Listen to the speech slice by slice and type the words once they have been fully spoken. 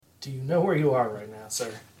Do you know where you are right now,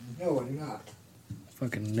 sir? No, I'm not.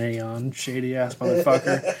 Fucking neon, shady-ass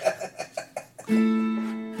motherfucker.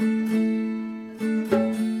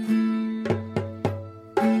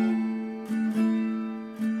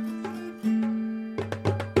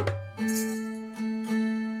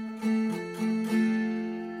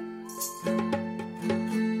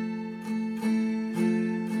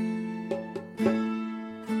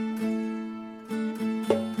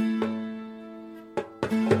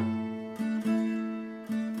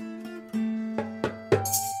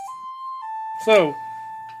 So,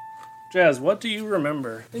 Jazz, what do you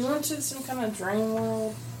remember? We went to some kind of dream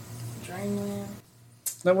world, dreamland.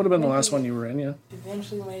 That would have been the last one you were in, yeah.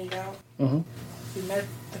 Eventually made it out. Mm-hmm. We met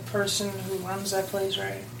the person who runs that place,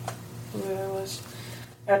 right? Whoever that was.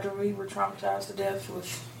 After we were traumatized to death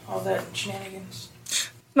with all that shenanigans.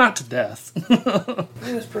 Not to death.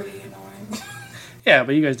 It was pretty annoying. Yeah,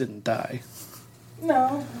 but you guys didn't die.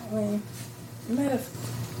 No, I mean,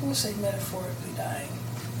 we'll say metaphorically dying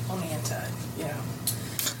on the inside, yeah.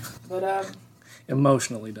 But,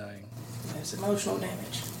 Emotionally dying. it's emotional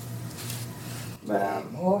damage. But,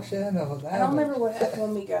 Emotional damage. I don't remember what happened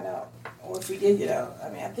when we got out. Or if we did get out. I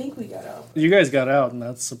mean, I think we got out. You guys got out, and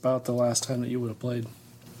that's about the last time that you would have played.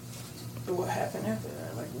 But what happened after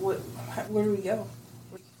that? Like, where do we go?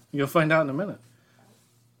 You'll find out in a minute.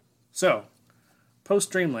 So,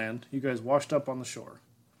 post-Dreamland, you guys washed up on the shore.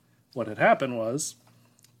 What had happened was,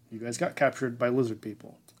 you guys got captured by lizard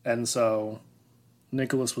people. And so,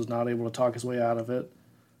 Nicholas was not able to talk his way out of it.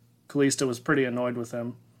 Callista was pretty annoyed with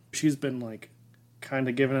him. She's been, kind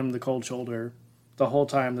of giving him the cold shoulder the whole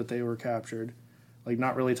time that they were captured.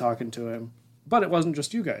 Not really talking to him. But it wasn't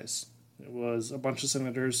just you guys. It was a bunch of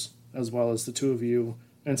senators, as well as the two of you,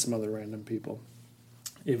 and some other random people.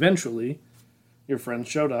 Eventually, your friends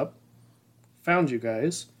showed up, found you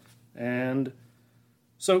guys, and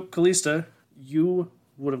so, Callista, you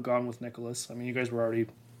would have gone with Nicholas. I mean, you guys were already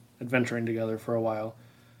adventuring together for a while.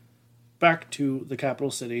 Back to the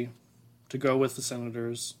capital city to go with the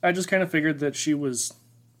senators. I just kind of figured that she was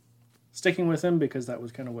sticking with him because that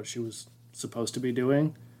was kind of what she was supposed to be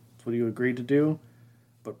doing. That's what you agreed to do.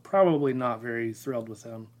 But probably not very thrilled with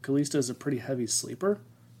him. Callista is a pretty heavy sleeper.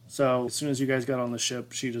 So as soon as you guys got on the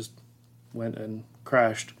ship, she just went and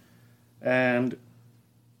crashed. And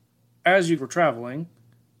as you were traveling,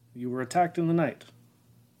 you were attacked in the night.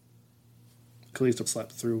 Callista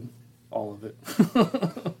slept through all of it.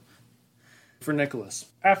 For Nicholas,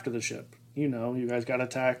 after the ship, you guys got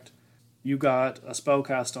attacked. You got a spell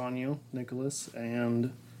cast on you, Nicholas,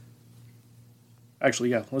 and actually,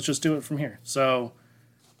 yeah, let's just do it from here. So,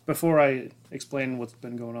 before I explain what's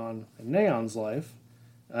been going on in Neon's life,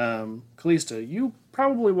 Callista, you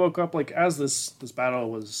probably woke up as this battle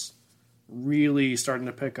was really starting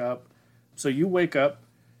to pick up. So you wake up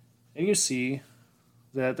and you see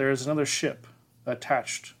that there's another ship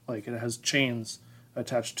attached, it has chains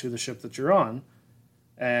attached to the ship that you're on.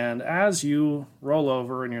 And as you roll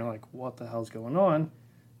over and you're like, what the hell's going on?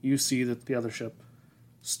 You see that the other ship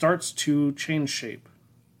starts to change shape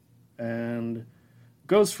and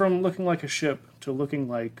goes from looking like a ship to looking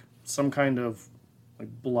like some kind of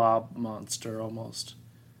blob monster almost.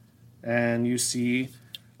 And you see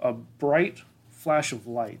a bright flash of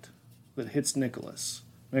light that hits Nicholas.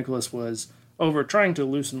 Nicholas was over trying to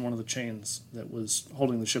loosen one of the chains that was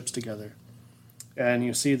holding the ships together. And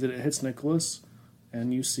you see that it hits Nicholas,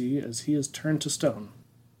 and you see as he is turned to stone.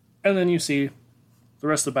 And then you see the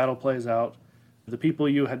rest of the battle plays out. The people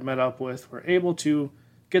you had met up with were able to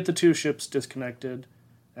get the two ships disconnected,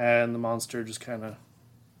 and the monster just kind of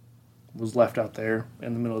was left out there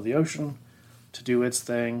in the middle of the ocean to do its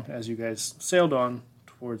thing as you guys sailed on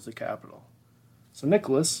towards the capital. So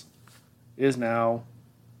Nicholas is now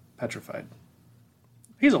petrified.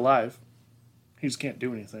 He's alive. He just can't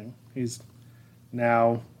do anything. He's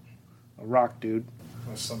now a rock dude.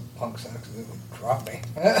 Well, some punks accidentally dropped me.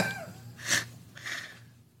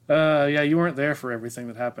 Yeah, you weren't there for everything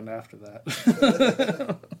that happened after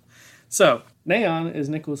that. So, Neon is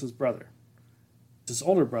Nicholas's brother. His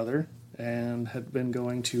older brother, and had been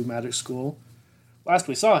going to magic school. Last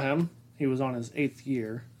we saw him, he was on his 8th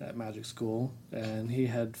year at magic school, and he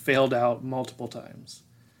had failed out multiple times.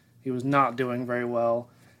 He was not doing very well,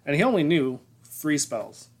 and he only knew 3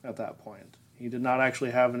 spells at that point. He did not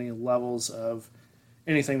actually have any levels of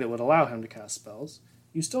anything that would allow him to cast spells.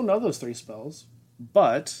 You still know those 3 spells,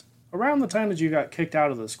 but around the time that you got kicked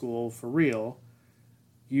out of the school for real,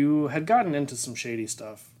 you had gotten into some shady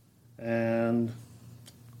stuff, and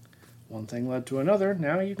one thing led to another.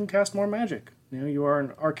 Now you can cast more magic. Now you are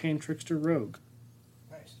an arcane trickster rogue.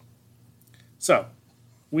 Nice. So,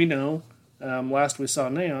 we know last we saw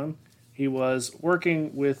Neon, he was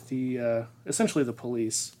working with the essentially the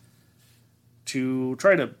police to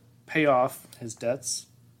try to pay off his debts.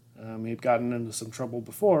 He'd gotten into some trouble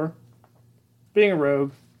before, being a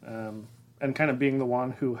rogue, and kind of being the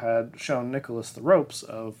one who had shown Nicholas the ropes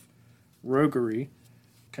of roguery,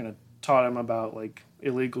 kind of taught him about like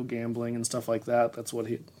illegal gambling and stuff like that. That's what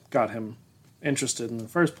he got him interested in the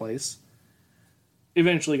first place.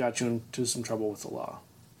 Eventually got you into some trouble with the law.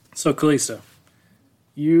 So Callista,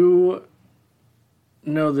 you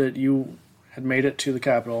know that you had made it to the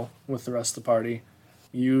capital with the rest of the party.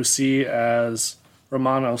 You see as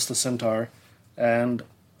Romanos the Centaur and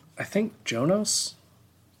I think Jonas,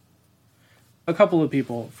 a couple of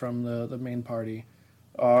people from the main party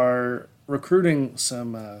are recruiting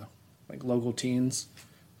some like local teens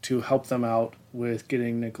to help them out with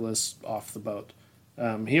getting Nicholas off the boat.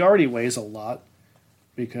 He already weighs a lot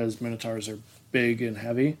because Minotaurs are big and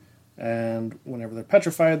heavy, and whenever they're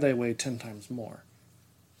petrified, they weigh 10 times more.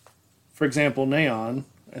 For example, Neon,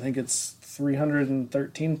 I think it's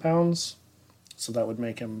 313 pounds, so that would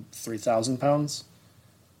make him 3,000 pounds.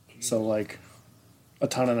 So, like, a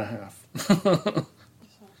ton and a half. That sounds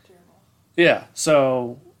terrible. Yeah,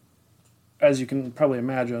 so, as you can probably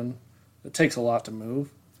imagine, it takes a lot to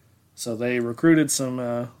move. So they recruited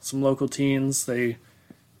some local teens, they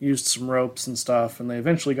used some ropes and stuff, and they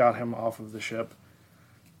eventually got him off of the ship.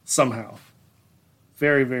 Somehow.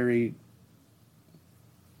 Very, very,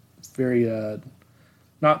 very,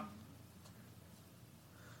 not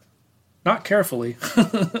carefully.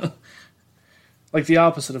 Like the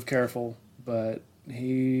opposite of careful, but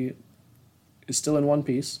he is still in one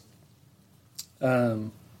piece.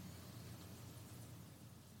 You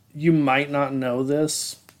might not know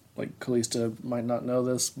this, like Callista might not know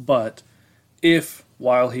this, but if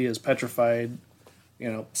while he is petrified,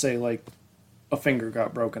 say like a finger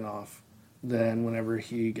got broken off, then whenever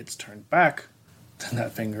he gets turned back, then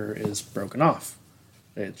that finger is broken off.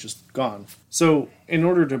 It's just gone. So in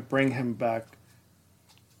order to bring him back,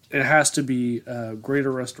 it has to be a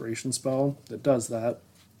greater restoration spell that does that.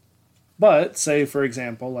 But say, for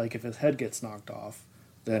example, like if his head gets knocked off,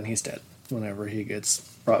 then he's dead whenever he gets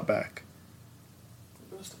brought back.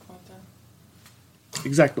 What's the point then?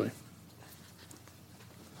 Exactly.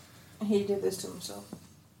 He did this to himself.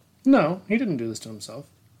 No, he didn't do this to himself.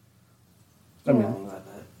 I mean,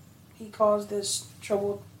 he caused this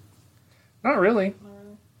trouble. not really. Not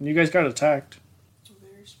really. You guys got attacked. I'm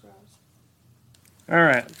very surprised.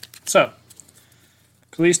 Alright, so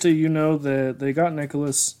Callista, you know that they got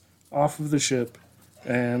Nicholas off of the ship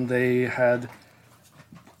and they had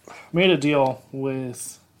made a deal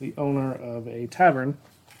with the owner of a tavern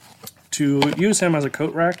to use him as a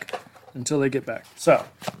coat rack until they get back. So,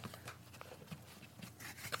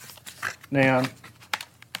 Neon,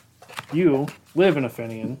 you live in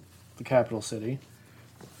Athenian, the capital city,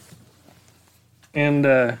 and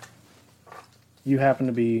you happen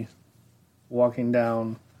to be walking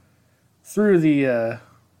down through the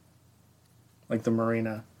like the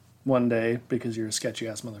marina one day because you're a sketchy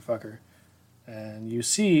ass motherfucker, and you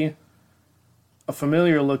see a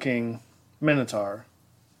familiar looking Minotaur,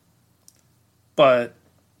 but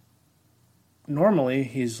normally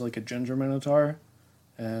he's like a ginger Minotaur,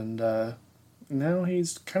 and now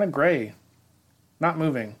he's kind of gray, not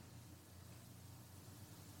moving.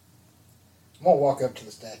 I'm gonna walk up to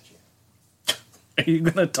the statue. Are you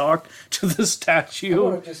gonna talk to the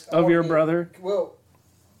statue of your brother? Well,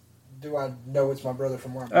 do I know it's my brother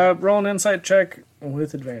from where I'm at? Roll an insight check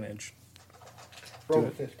with advantage. Roll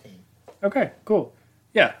a 15. Okay, cool.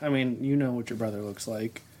 Yeah, I mean, you know what your brother looks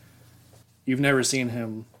like. You've never seen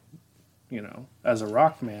him, as a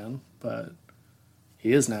rock man, but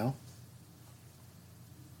he is now.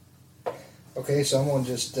 Okay, so I'm gonna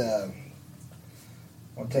just I'm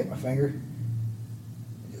gonna take my finger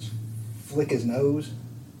and just flick his nose.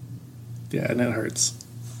 Yeah, and it hurts.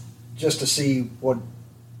 Just to see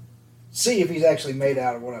if he's actually made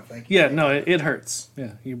out of what I think. Yeah, no, it hurts.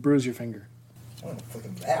 Yeah, you bruise your finger. I don't flick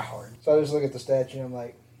him that hard. So I just look at the statue and I'm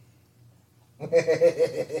like,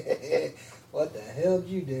 what the hell did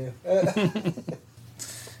you do?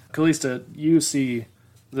 Callista, you see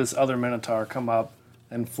this other Minotaur come up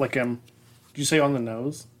and flick him. Did you say on the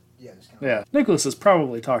nose? Yeah, just kind of. Yeah. Nicholas has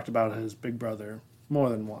probably talked about his big brother more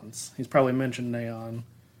than once. He's probably mentioned Neon,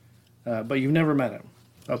 but you've never met him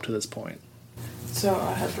up to this point. So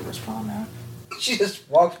I have to respond now. She just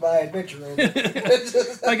walks by Adventure Room.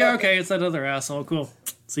 Like, okay, it's that other asshole. Cool.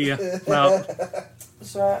 See ya. Out.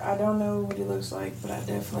 So I don't know what he looks like, but I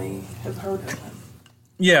definitely have heard of him.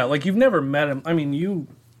 Yeah, like you've never met him. I mean,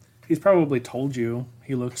 he's probably told you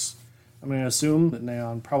he looks I mean, I assume that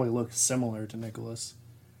Neon probably looks similar to Nicholas.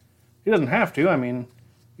 He doesn't have to. I mean,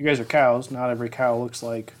 you guys are cows. Not every cow looks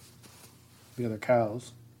like the other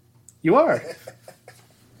cows. You are.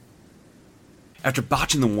 After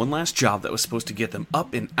botching the one last job that was supposed to get them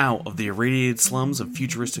up and out of the irradiated slums of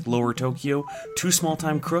futuristic Lower Tokyo, two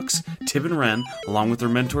small-time crooks, Tib and Ren, along with their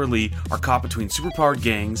mentor Lee, are caught between superpowered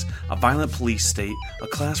gangs, a violent police state, a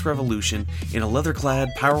class revolution, and a leather-clad,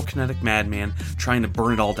 pyrokinetic madman trying to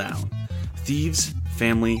burn it all down. Thieves,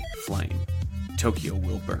 family, flame. Tokyo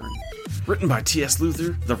will burn. Written by T.S.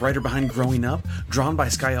 Luther, the writer behind Growing Up, drawn by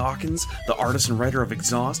Sky Hawkins, the artist and writer of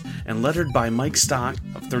Exhaust, and lettered by Mike Stock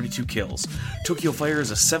of 32 Kills. Tokyo Fire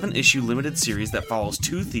is a 7-issue limited series that follows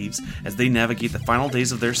two thieves as they navigate the final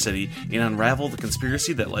days of their city and unravel the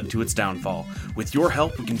conspiracy that led to its downfall. With your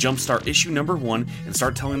help, we can jumpstart issue number 1 and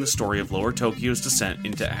start telling the story of Lower Tokyo's descent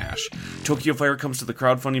into ash. Tokyo Fire comes to the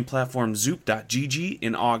crowdfunding platform Zoop.gg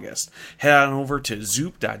in August. Head on over to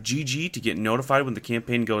Zoop.gg to get notified when the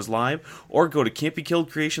campaign goes live, or go to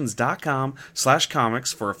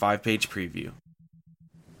campykilledcreations.com/comics for a 5-page preview.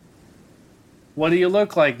 What do you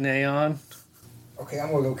look like, Neon? Okay,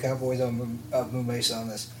 I'm gonna go Cowboys of Moon Mesa on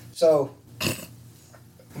this. So,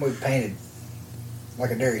 I'm gonna be painted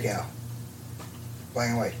like a dairy cow, black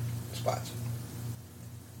and white spots.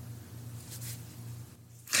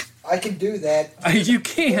 I can do that. You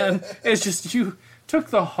can. It's just you took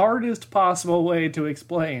the hardest possible way to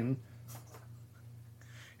explain.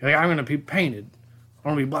 You're like, I'm going to be painted.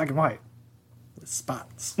 I'm going to be black and white with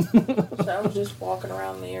spots. So I was just walking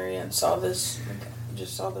around the area and saw this.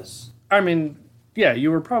 Just saw this. I mean, yeah, you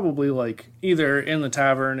were probably like either in the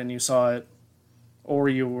tavern and you saw it, or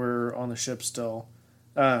you were on the ship still.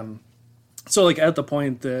 So like at the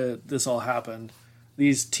point that this all happened,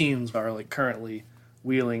 these teams are like currently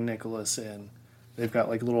wheeling Nicholas in. They've got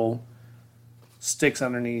like little sticks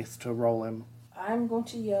underneath to roll him. I'm going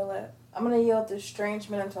to yell at this strange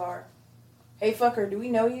Minotaur. Hey, fucker, do we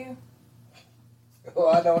know you? Well,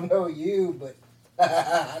 I don't know you, but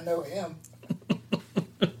I know him.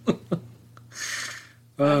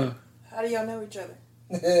 How do y'all know each other?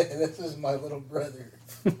 This is my little brother.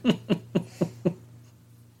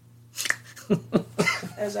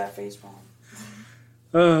 As I facepalm.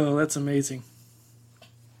 Oh, that's amazing.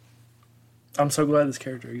 I'm so glad this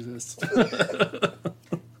character exists.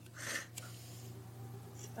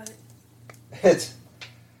 It's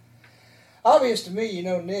obvious to me, you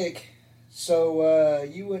know Nick, so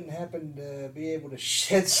you wouldn't happen to be able to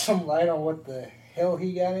shed some light on what the hell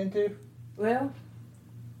he got into? Well,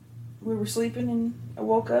 we were sleeping and I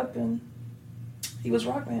woke up and he was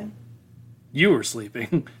Rockman. You were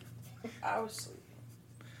sleeping. I was sleeping.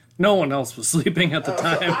 No one else was sleeping at the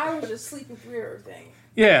time. So I was just sleeping through everything.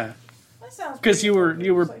 Yeah. That sounds because you were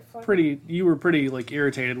like, pretty like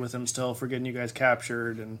irritated with him still for getting you guys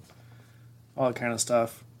captured and all that kind of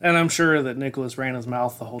stuff. And I'm sure that Nicholas ran his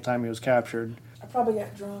mouth the whole time he was captured. I probably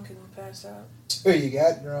got drunk and passed out. So you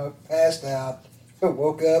got drunk, passed out,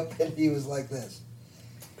 woke up, and he was like this.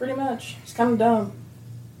 Pretty much. It's kind of dumb.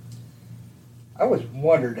 I was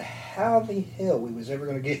wondered how the hell we was ever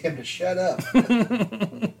going to get him to shut up.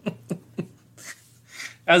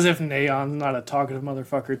 As if Neon's not a talkative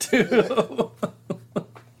motherfucker too.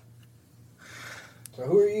 So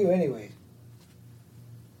who are you anyway?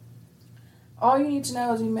 All you need to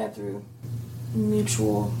know is we met through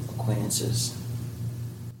mutual acquaintances.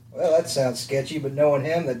 Well, that sounds sketchy, but knowing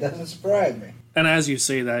him, that doesn't surprise me. And as you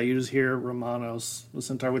say that, you just hear Romanos, the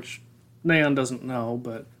centaur, which Neon doesn't know,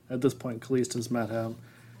 but at this point, Callista's met him.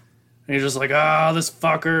 And he's just like, this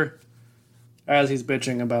fucker. As he's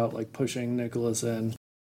bitching about, like, pushing Nicholas in.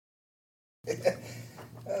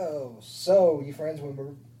 Oh, so are you friends with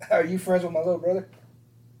my little brother?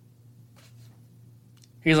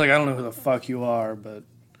 He's like, I don't know who the fuck you are, but...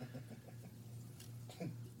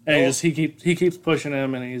 And he keeps pushing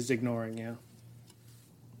him, and he's ignoring you.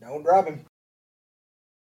 Don't drop him.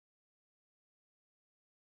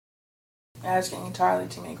 Asking entirely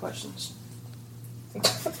too many questions.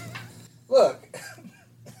 Look,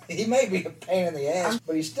 he may be a pain in the ass,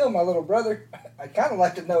 but he's still my little brother. I'd kind of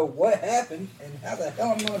like to know what happened and how the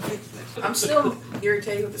hell I'm going to fix this. I'm still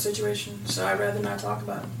irritated with the situation, so I'd rather not talk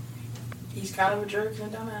about it. He's kind of a jerk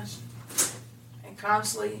and a dumbass. And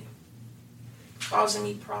constantly causing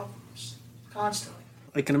me problems. Constantly.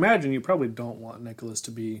 I can imagine you probably don't want Nicholas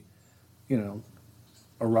to be, a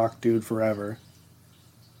rock dude forever.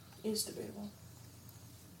 It's debatable.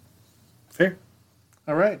 Fair.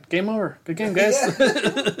 All right, game over. Good game, guys.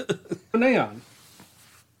 Neon,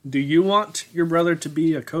 do you want your brother to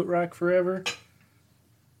be a coat rack forever?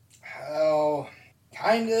 Oh,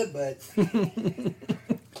 kinda, but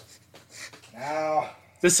Now,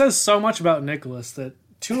 This says so much about Nicholas that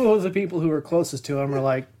two of the people who are closest to him are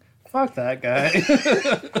like, fuck that guy.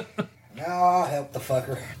 now I'll help the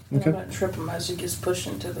fucker. I'm going to trip him as he gets pushed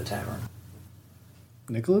into the tavern.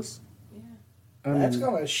 Nicholas? Yeah. That's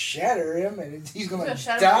going to shatter him, and he's going to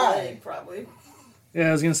Shatter my die. leg, probably. Yeah,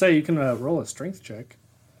 I was going to say, you can roll a strength check.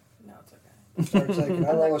 No, it's okay. Starts like, can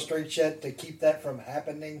I roll a straight check to keep that from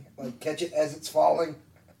happening? Like, catch it as it's falling?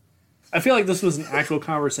 I feel like this was an actual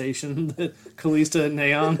conversation that Callista and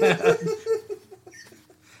Neon had.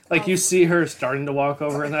 Like, you see her starting to walk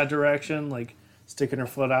over in that direction, like, sticking her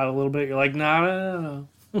foot out a little bit. You're like, no.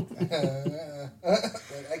 I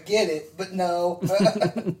get it, but no.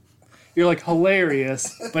 You're like,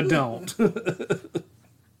 hilarious, but don't.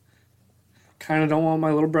 Kind of don't want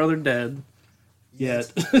my little brother dead.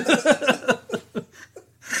 Yet.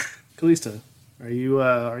 Callista, are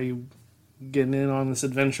you getting in on this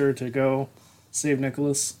adventure to go save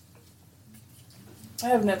Nicholas? I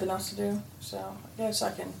have nothing else to do, so I guess I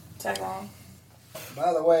can tag along.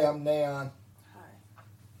 By the way, I'm Neon. Hi.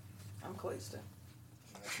 I'm Callista.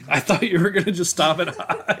 I thought you were going to just stop at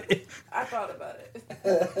hi. I thought about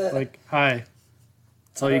it. Like, hi.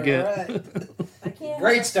 That's all you get. Right. I can't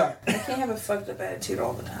Great start. I can't have a fucked up attitude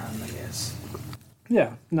all the time, I guess.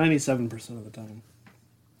 Yeah, 97% of the time.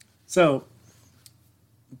 So,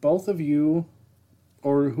 both of you,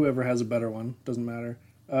 or whoever has a better one, doesn't matter,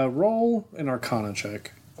 roll an Arcana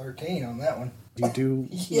check. 13 on that one. You do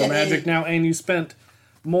Yay. the magic now, and you spent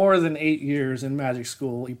more than 8 years in magic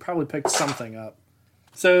school. You probably picked something up.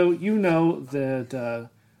 So, you know that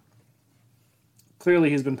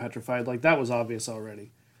clearly he's been petrified. Like, that was obvious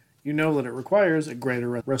already. You know that it requires a greater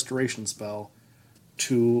restoration spell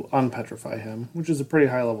to unpetrify him, which is a pretty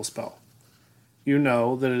high-level spell. You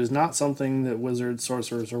know that it is not something that wizards,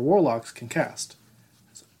 sorcerers, or warlocks can cast.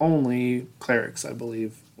 It's only clerics, I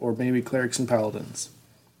believe, or maybe clerics and paladins.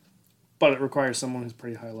 But it requires someone who's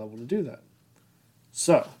pretty high level to do that.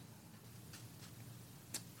 So,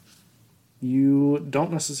 you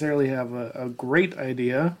don't necessarily have a great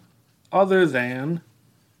idea other than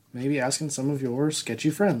maybe asking some of your sketchy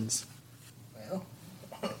friends. Well,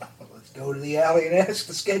 let's go to the alley and ask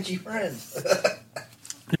the sketchy friends.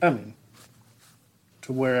 I mean,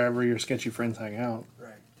 to wherever your sketchy friends hang out.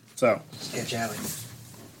 Right. So, Sketch alley.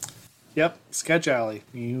 yep, Sketch Alley.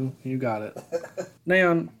 You got it.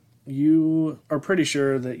 Neon, you are pretty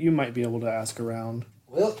sure that you might be able to ask around.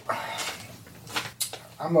 Well,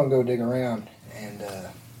 I'm going to go dig around and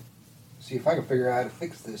see if I can figure out how to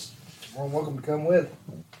fix this. You're more than welcome to come with.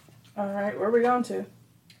 Alright, where are we going to?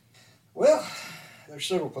 Well, there's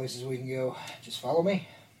several places we can go. Just follow me.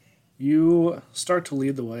 You start to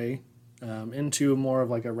lead the way into more of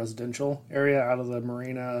like a residential area out of the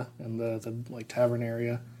marina and the like tavern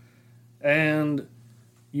area. And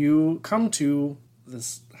you come to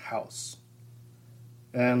this house.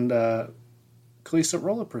 And Callista,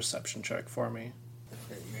 roll a perception check for me.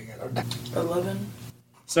 11.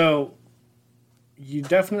 So, you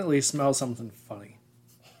definitely smell something funny.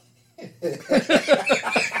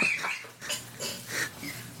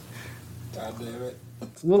 God damn it.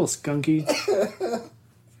 It's a little skunky.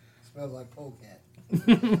 Smells like polecat.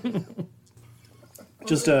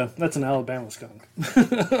 Just that's an Alabama skunk.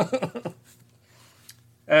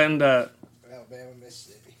 And Alabama,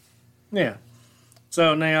 Mississippi. yeah.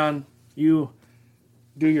 So Neon, you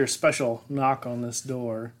do your special knock on this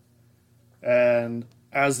door, and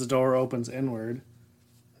as the door opens inward,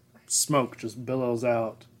 smoke just billows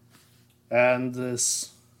out. And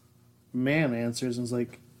this man answers and is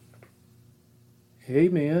like, "Hey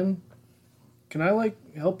man, can I like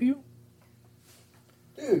help you?"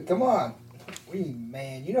 Dude, come on. What do you mean,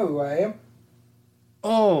 man? You know who I am.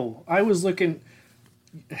 Oh, I was looking.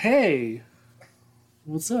 Hey,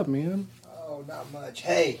 what's up, man? Oh, not much.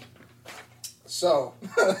 Hey. So,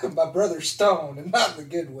 my brother's stoned, and not in the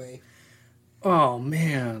good way. Oh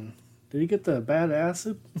man, did he get the bad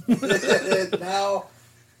acid? now,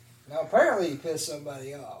 apparently he pissed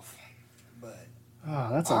somebody off. But Oh,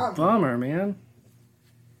 that's a bummer, man.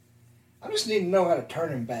 I just need to know how to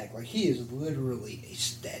turn him back. Like, he is literally a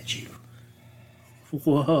statue.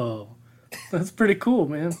 Whoa, that's pretty cool,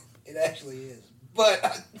 man. It actually is.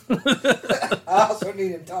 But I also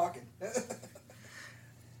need him talking.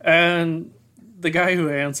 And the guy who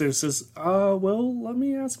answers says, well, let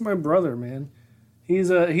me ask my brother, man.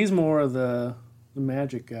 He's more of the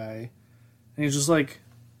magic guy. And he's just like,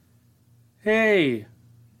 hey.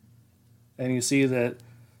 And you see that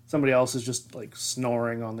somebody else is just like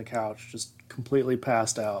snoring on the couch, just completely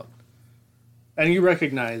passed out. And you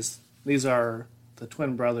recognize these are the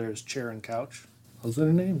twin brothers, Chair and Couch. Those are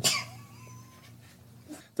their names.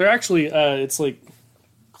 They're actually, it's like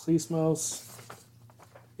Klesmos.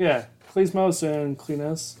 Yeah, Klesmos and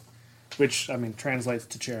Klinos, which, I mean, translates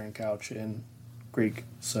to chair and couch in Greek,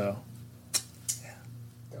 so. Yeah.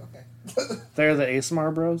 Okay. They're the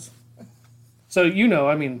ASMR bros. So,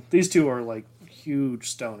 I mean, these two are like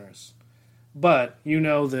huge stoners. But,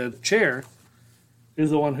 the chair is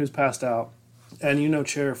the one who's passed out. And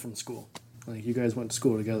chair from school. Like, you guys went to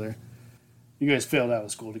school together. You guys failed out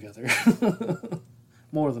of school together.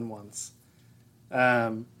 More than once.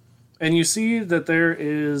 And you see that there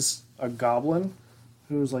is a goblin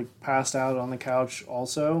who's like passed out on the couch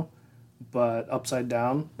also, but upside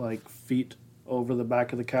down, like feet over the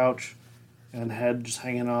back of the couch and head just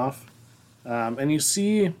hanging off. And you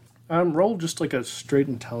see, roll just like a straight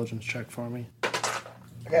intelligence check for me.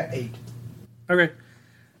 I got 8. Okay.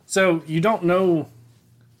 So you don't know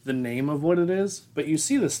the name of what it is, but you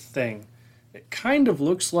see this thing. It kind of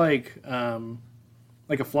looks like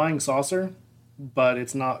a flying saucer, but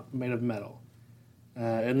it's not made of metal.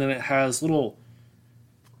 And then it has little,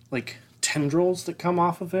 like, tendrils that come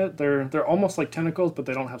off of it. They're almost like tentacles, but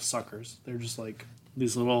they don't have suckers. They're just like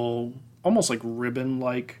these little, almost like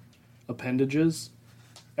ribbon-like appendages.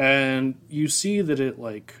 And you see that it,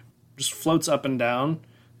 like, just floats up and down.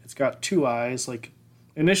 It's got 2 eyes. Like,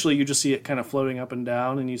 initially you just see it kind of floating up and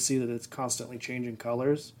down, and you see that it's constantly changing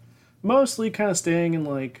colors. Mostly kind of staying in,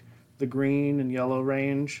 like, the green and yellow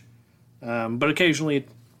range. But occasionally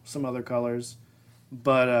some other colors.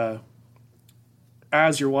 But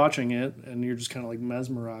as you're watching it, and you're just kind of like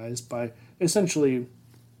mesmerized by essentially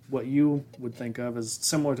what you would think of as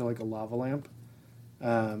similar to like a lava lamp,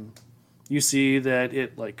 you see that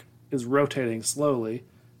it like is rotating slowly,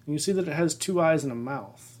 and you see that it has 2 eyes and a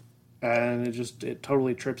mouth, and it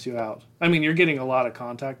totally trips you out. I mean, you're getting a lot of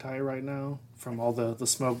contact high right now from all the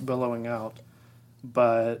smoke billowing out,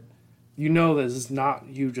 but this is not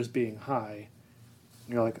you just being high.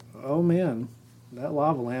 You're like, oh man, that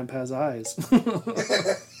lava lamp has eyes.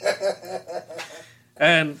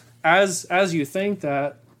 And as you think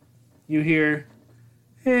that, you hear,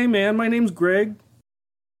 hey man, my name's Greg.